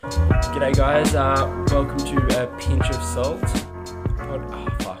G'day guys, welcome to A Pinch of Salt. No.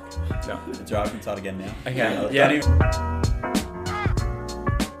 It's alright, we can start again now. Okay, yeah.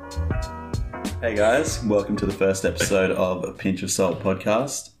 Hey guys, welcome to the first episode of A Pinch of Salt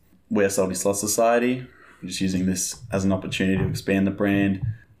podcast. We're Salty Sloth Society. We're just using this as an opportunity to expand the brand.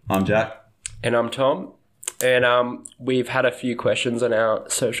 I'm Jack. And I'm Tom. And we've had a few questions on our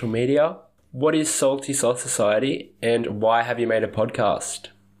social media. What is Salty Sloth Society and why have you made a podcast?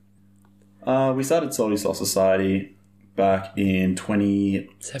 We started Salty Sloth Society back in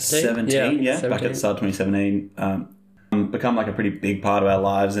 2017. Yeah, back at the start of 2017. Become like a pretty big part of our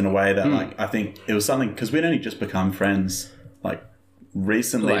lives in a way that like I think it was something because we'd only just become friends like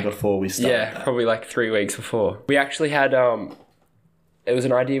recently before we started. Yeah, probably like 3 weeks before. We actually had it was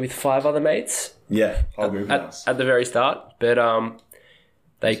an idea with 5 other mates. Yeah, whole group of us. At the very start, but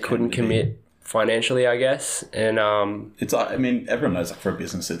they couldn't commit financially, I guess, and it's like, I mean, everyone knows like for a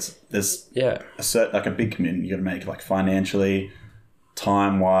business, there's a big commitment you got to make, like financially,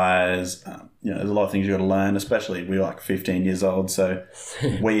 time wise. There's a lot of things you got to learn. Especially we were like 15 years old, so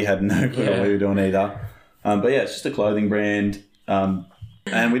we had no clue what we were doing either. But yeah, it's just a clothing brand, and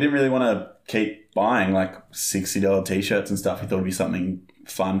we didn't really want to keep buying like $60 t-shirts and stuff. We thought it'd be something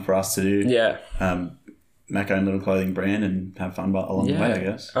fun for us to do. Yeah. Make our own little clothing brand and have fun along the way, I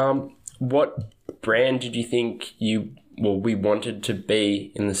guess. What brand did you think we wanted to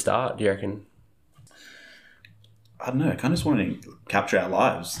be in the start, do you reckon? I don't know. I kind of just wanted to capture our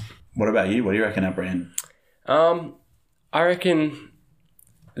lives. What about you? What do you reckon our brand? I reckon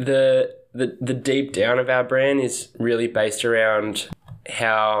the deep down of our brand is really based around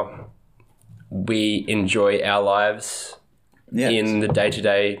how we enjoy our lives in the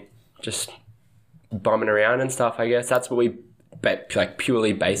day-to-day, just bumming around and stuff, I guess. That's what we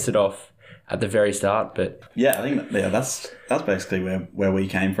purely base it off at the very start. But yeah, I think that's basically where we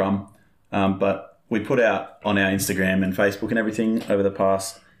came from. But we put out on our Instagram and Facebook and everything over the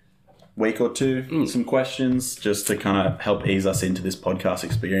past week or two some questions just to kind of help ease us into this podcast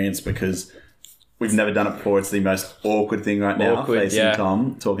experience because we've never done it before. It's the most awkward thing right now, facing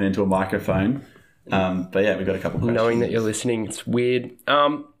Tom, talking into a microphone. But yeah, we've got a couple questions. Knowing that you're listening, it's weird.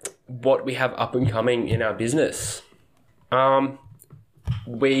 What we have up and coming in our business.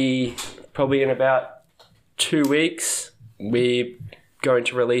 We probably in about 2 weeks, we're going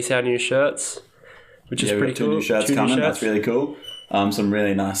to release our new shirts, which is pretty cool. 2 new shirts coming. That's really cool. Some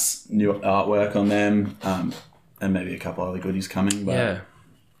really nice new artwork on them, and maybe a couple other goodies coming. But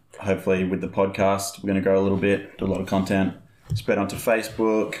hopefully with the podcast, we're going to grow a little bit, do a lot of content, spread onto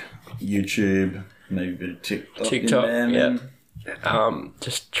Facebook, YouTube, maybe a bit of TikTok in there,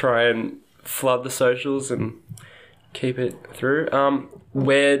 just try and flood the socials and keep it through.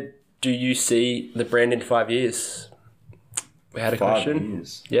 Where do you see the brand in 5 years? We had a question. 5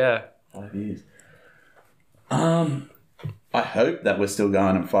 years. Yeah. 5 years. I hope that we're still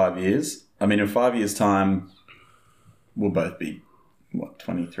going in 5 years. I mean, in 5 years' time, we'll both be,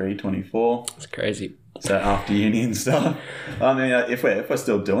 23, 24? It's crazy. So after uni and stuff. I mean, if we're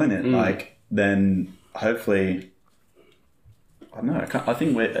still doing it, then hopefully, I don't know. I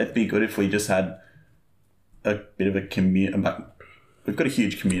think it'd be good if we just had a bit of a community. We've got a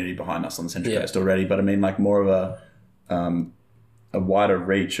huge community behind us on the Central Coast already, but I mean, like more of a wider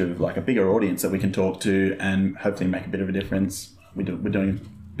reach of like a bigger audience that we can talk to and hopefully make a bit of a difference. We're doing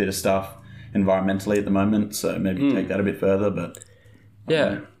a bit of stuff environmentally at the moment, so maybe take that a bit further. But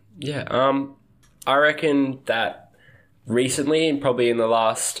I reckon that recently, and probably in the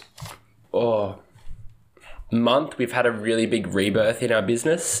last month, we've had a really big rebirth in our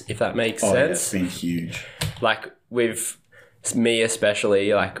business, if that makes sense. Yeah, it's been huge. Like me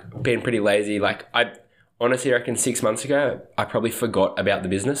especially, like being pretty lazy. Like I honestly reckon 6 months ago, I probably forgot about the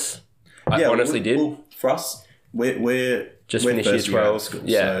business. I honestly did. Well, for us, we're just finished year 12. School,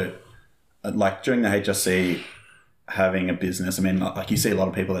 so like during the HSC, having a business, I mean, like you see a lot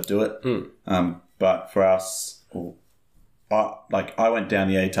of people that do it. But for us, I went down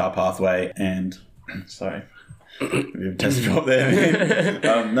the ATAR pathway and sorry. Test drop there.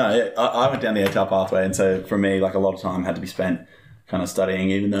 I went down the ATAR pathway, and so for me, like a lot of time had to be spent kind of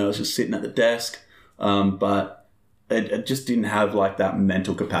studying, even though I was just sitting at the desk. But it just didn't have like that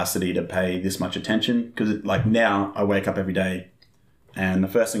mental capacity to pay this much attention because like now I wake up every day, and the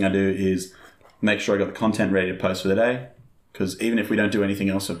first thing I do is make sure I got the content ready to post for the day. Because even if we don't do anything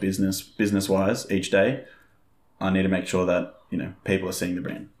else for business wise each day, I need to make sure that people are seeing the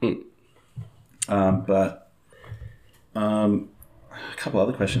brand. A couple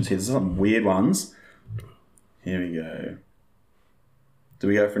other questions here. There's some weird ones. Here we go. Do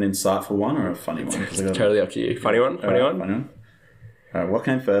we go for an insightful one or a funny one? It's totally up to you. Funny one? Funny one? All right, what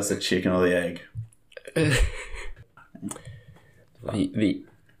came first, the chicken or the egg? The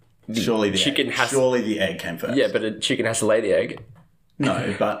Surely the chicken egg. has- Surely the egg came first. Yeah, but a chicken has to lay the egg.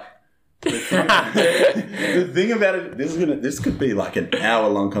 No, but the thing about it, this could be like an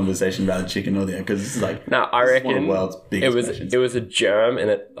hour-long conversation about the chicken or the egg, because this is like No, I this is reckon one of the world's biggest it was a germ and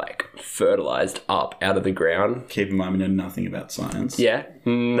it like fertilized up out of the ground. Keep in mind, we know nothing about science. Yeah,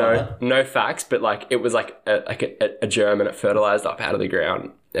 no facts, but like it was like a germ and it fertilized up out of the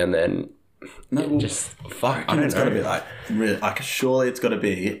ground, and then just fuck. I don't It's know. got to be like really, like surely it's got to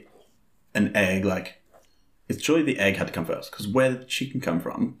be an egg. Like it's surely the egg had to come first, because where did the chicken come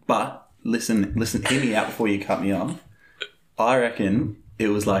from? But listen, hear me out before you cut me off. I reckon it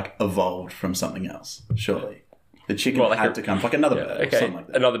was like evolved from something else. Surely the chicken had to come like another bird or something like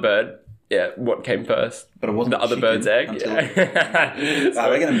that. Another bird. Yeah, what came first? But it wasn't The other chicken bird's egg. until- Yeah.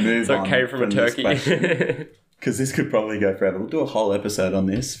 We're going to move So on. it came from a this turkey. question, because this could probably go forever. We'll do a whole episode on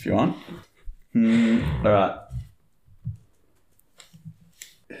this if you want. All right.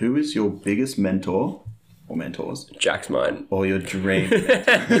 Who is your biggest mentor or mentors, Jack's mine. or your dream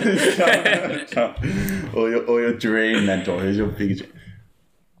mentor? or your dream mentor? Who's your biggest?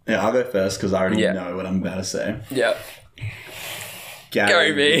 Yeah, I'll go first because I already know what I'm about to say. Yeah. Gary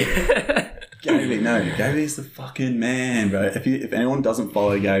Gary V. Gary Vee, no, Gary Vee's the fucking man, bro. If anyone doesn't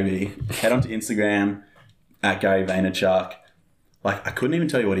follow Gary Vee, head onto Instagram at Gary Vaynerchuk. Like, I couldn't even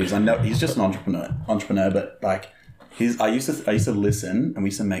tell you what he is. I know he's just an entrepreneur, but like, I used to listen, and we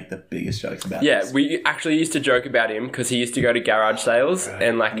used to make the biggest jokes about. Yeah, this. we actually used to joke about him because he used to go to garage sales,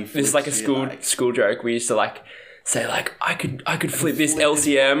 and like this is like a school joke. We used to like say like I could flip this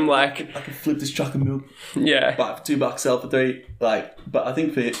LCM like I could flip this chocolate milk, yeah. buy it for $2, sell it for $3. Like, but I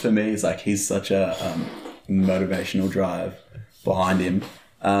think for me, it's like he's such a motivational drive behind him,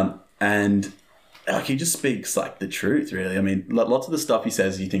 and like he just speaks like the truth. Really, I mean, lots of the stuff he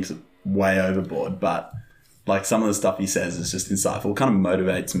says he thinks way overboard, but like some of the stuff he says is just insightful. It kind of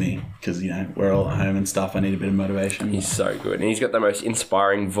motivates me because, you know, we're all at home and stuff. I need a bit of motivation. He's so good, and he's got the most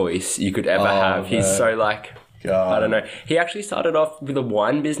inspiring voice you could ever have. He's so like. God. I don't know. He actually started off with a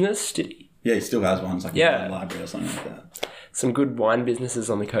wine business, did he? Yeah, he still has one. It's like a wine library or something like that. Some good wine businesses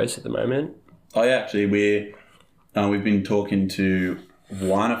on the coast at the moment. Oh yeah, actually we've been talking to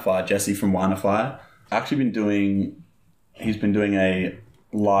Winify, Jesse from Winify. He's been doing a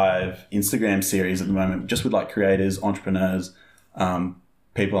live Instagram series at the moment, just with like creators, entrepreneurs,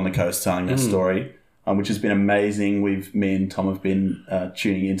 people on the coast telling their story, which has been amazing. Me and Tom have been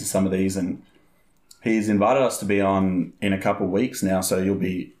tuning into some of these, and he's invited us to be on in a couple of weeks now, so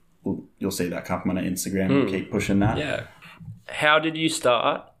you'll see that come on Instagram and keep pushing that. Yeah. How did you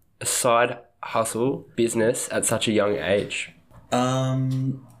start a side hustle business at such a young age?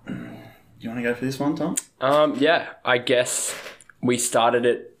 Do you want to go for this one, Tom? Yeah, I guess we started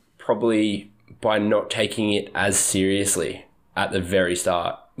it probably by not taking it as seriously at the very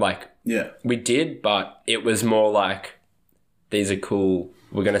start. Like, Yeah. we did, but it was more like, these are cool.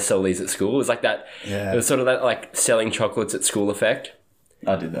 We're going to sell these at school. It was like that. Yeah. It was sort of that like selling chocolates at school effect.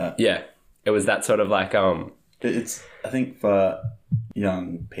 I did that. Yeah. It was that sort of like, It's, I think for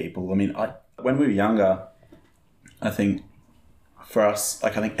young people, I mean, when we were younger, I think for us,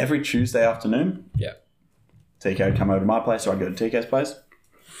 like I think every Tuesday afternoon, yeah. TK would come over to my place or I'd go to TK's place,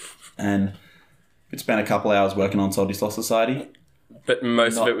 and we'd spend a couple hours working on Salty Sloth Society. But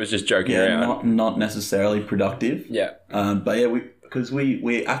most of it was just joking Yeah, around. not necessarily productive. Yeah. But yeah, because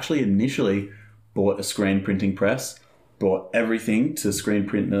we actually initially bought a screen printing press, bought everything to screen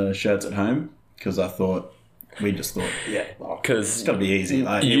print the shirts at home, because we just thought, yeah, Because it's got to be easy.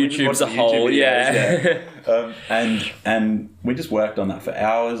 Like, YouTube's a watch the whole, YouTube videos, yeah. And we just worked on that for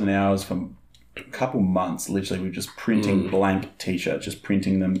hours and hours for a couple months. Literally, we were just printing blank t-shirts, just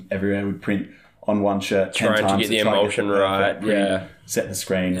printing them everywhere. We'd print on one shirt 10 Trying times to get the emulsion right, print, yeah. set the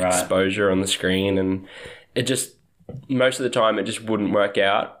screen right. Exposure on the screen, and it just, most of the time it just wouldn't work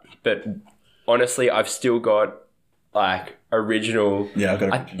out. But honestly, I've still got like original. Yeah, I've got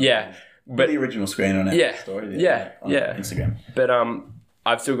original. Yeah. But the original screen on our Yeah, story. yeah, on yeah. Instagram. But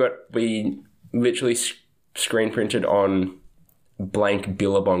I've still got, we literally screen printed on blank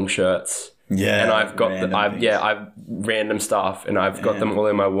Billabong shirts. Yeah, And I've got random I've random stuff, and I've got them all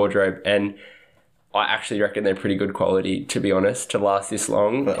in my wardrobe, and I actually reckon they're pretty good quality, to be honest, to last this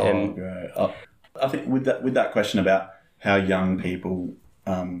long. But, and great. I think with that question about how young people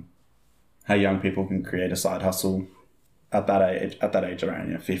can create a side hustle at that age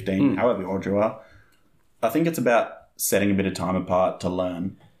around 15, however old you are, I think it's about setting a bit of time apart to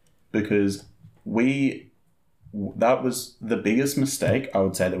learn, because that was the biggest mistake I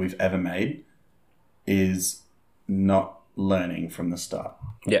would say that we've ever made, is not learning from the start.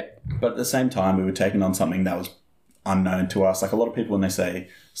 Yeah. But at the same time, we were taking on something that was unknown to us. Like a lot of people, when they say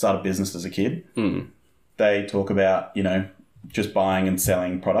start a business as a kid, they talk about, just buying and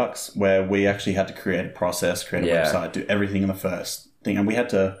selling products, where we actually had to create a process, create a website, do everything in the first thing. And we had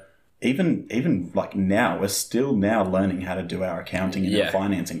to, even like now, we're still now learning how to do our accounting and our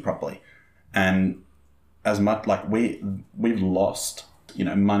financing properly. And as much like we've lost,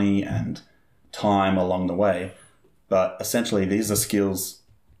 money and time along the way, but essentially these are skills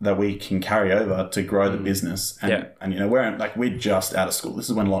that we can carry over to grow the business. And we're just out of school. This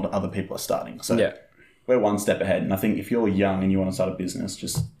is when a lot of other people are starting. So we're one step ahead. And I think if you're young and you want to start a business,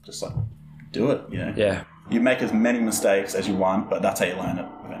 just like do it, Yeah. You make as many mistakes as you want, but that's how you learn it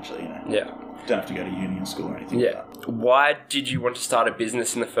eventually, Yeah. You don't have to go to uni or school or anything like that. Why did you want to start a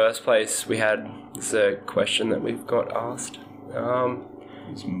business in the first place? This is a question that we've got asked.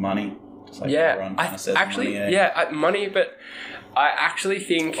 It's money. Just like everyone kind of says actually, money, money, but I actually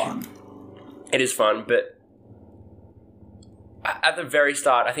think fun. It is fun, but at the very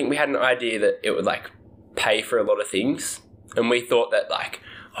start, I think we had an idea that it would like pay for a lot of things, and we thought that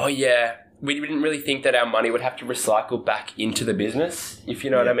we didn't really think that our money would have to recycle back into the business, if you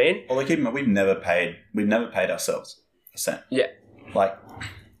know what I mean. Well, we've never paid ourselves a cent. Yeah. Like,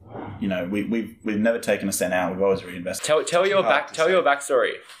 we've never taken a cent out. We've always reinvested. Tell your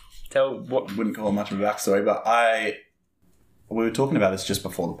backstory. Wouldn't call it much of a backstory, but we were talking about this just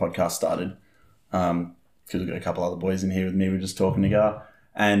before the podcast started, because we've got a couple other boys in here with me. We were just talking together,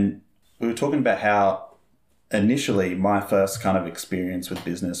 and we were talking about how initially my first kind of experience with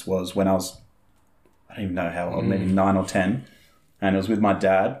business was when I don't even know how old, maybe 9 or 10, and it was with my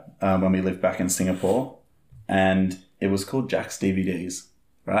dad when we lived back in Singapore, and it was called Jack's DVDs,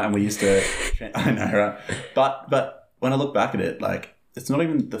 right? And we used to, I know, right? But when I look back at it, like, it's not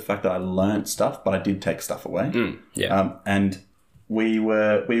even the fact that I learned stuff, but I did take stuff away. And we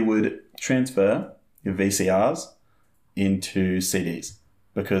would transfer your VCRs into CDs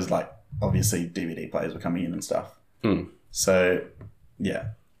because, like, obviously DVD players were coming in and stuff. So,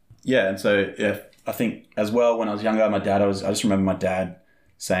 and so I think as well when I was younger, I just remember my dad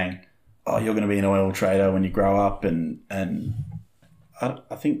saying, "Oh, you're going to be an oil trader when you grow up," and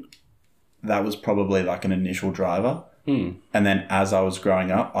I think that was probably like an initial driver. And then as I was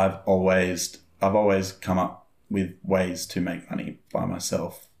growing up, I've always come up with ways to make money by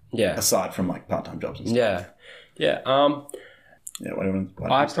myself. Yeah. Aside from like part-time jobs and stuff.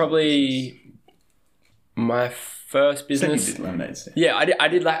 My first business. You did lemonade stand. Yeah, I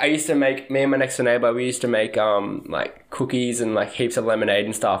did. Like, I used to make, me and my next door neighbor, we used to make like cookies and like heaps of lemonade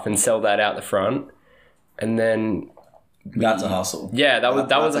and stuff and sell that out the front. And then that's a hustle. Yeah, that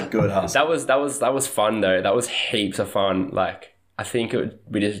was a good hustle. That was fun though. That was heaps of fun. Like, I think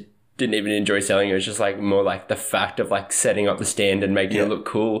we just didn't even enjoy selling it. It was just like more like the fact of like setting up the stand and making it look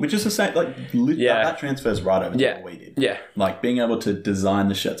cool. Which is the same, like that transfers right over to what we did. Yeah. Like being able to design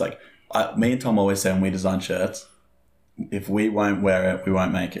the shirts. Like me and Tom always say when we design shirts, if we won't wear it, we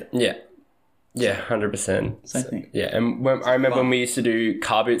won't make it. Yeah. Yeah, 100%. Same thing. Yeah, and I remember when we used to do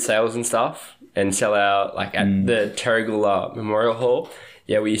car boot sales and stuff and sell out like at the Terrigal Memorial Hall.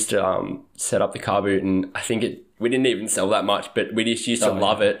 Yeah, we used to set up the car boot, and I think we didn't even sell that much, but we just used to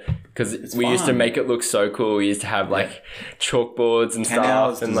love it because we used to make it look so cool. We used to have like chalkboards and 10 stuff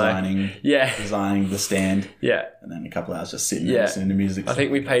hours and designing the stand. Yeah, and then a couple of hours just sitting there listening to music. I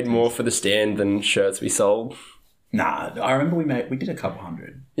think we paid more for the stand than shirts we sold. Nah, I remember we did a couple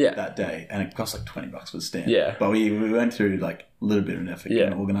hundred that day, and it cost like $20 for the stand. Yeah, but we went through like a little bit of an effort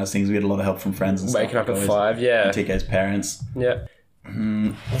and organised things. We had a lot of help from friends and stuff. Waking up at 5, and TK's parents. Yeah.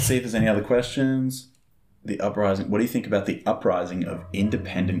 Let's see if there's any other questions. The uprising. What do you think about the uprising of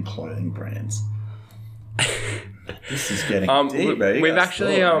independent clothing brands? This is getting deep, bro. We've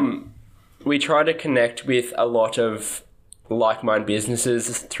actually we try to connect with a lot of like-minded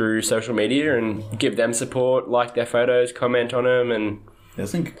businesses through social media and give them support, like their photos, comment on them, and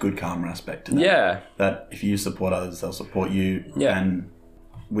there's a good karma aspect to that. Yeah, that if you support others, they'll support you. Yeah, and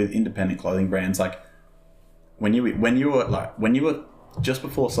with independent clothing brands, like when you were just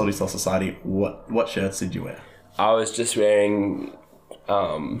before Salty Soul Society, what shirts did you wear? I was just wearing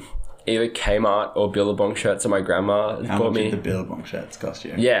either Kmart or Billabong shirts that my grandma How bought much me. did the Billabong shirts cost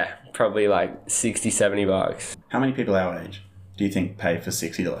you? Yeah, probably like $60-$70. How many people our age do you think pay for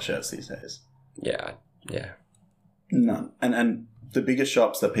 $60 shirts these days? Yeah. None. And the biggest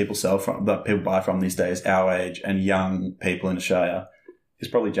shops that people buy from these days, our age and young people in Australia, is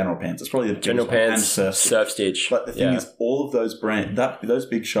probably General Pants. It's probably the General Pants and Surf Stitch. But the thing is, all of those those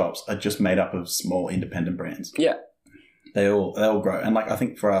big shops are just made up of small independent brands. Yeah, they all grow, and like I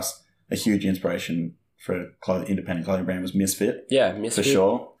think for us, a huge inspiration for a independent clothing brand was Misfit. Yeah, Misfit. For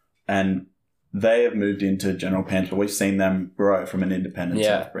sure. And they have moved into General Pants, but we've seen them grow from an independent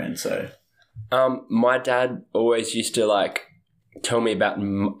surf brand. So, my dad always used to like tell me about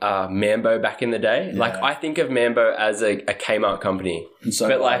Mambo back in the day. Yeah. Like I think of Mambo as a Kmart company, and so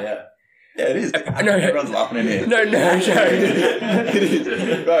but like. Yeah, it is. No, everyone's laughing in here. No. It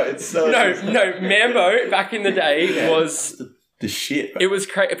is. Bro, it's so... No, Mambo back in the day was... The shit. Bro. It was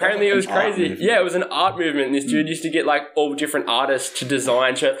apparently it was crazy. Yeah, it was an art movement. This dude used to get like all different artists to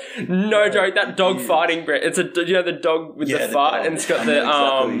design shit. No joke, that dog farting, Brett. It's the dog with the fart, dog. And it's got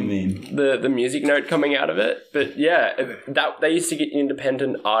the music note coming out of it. But yeah, that they used to get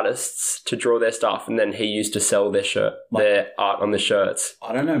independent artists to draw their stuff, and then he used to sell their art on the shirts.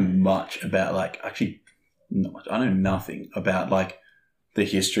 I don't know much about I know nothing about like the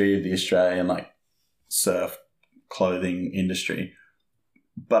history of the Australian like surf clothing industry,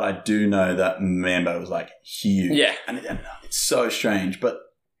 but I do know that Mambo was like huge. Yeah, and it's so strange. But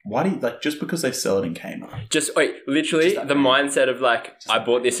why do you like just because they sell it in Kmart? Literally the mindset of like I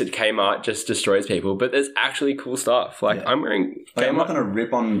bought this at Kmart just destroys people. But there's actually cool stuff. Like I'm wearing. Like, I'm not going to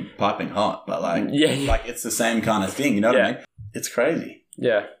rip on Piping Hot, but like it's the same kind of thing. You know what I mean? It's crazy.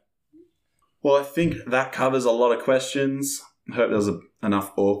 Yeah. Well, I think that covers a lot of questions. I hope there was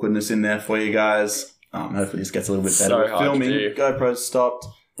enough awkwardness in there for you guys. Hopefully this gets a little bit better. So filming, GoPro's stopped.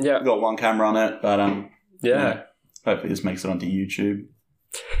 Yeah. We've got one camera on it, but hopefully this makes it onto YouTube.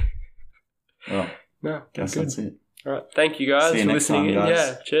 Well, no, guess good. That's it. All right. Thank you guys for listening in.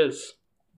 Yeah, cheers.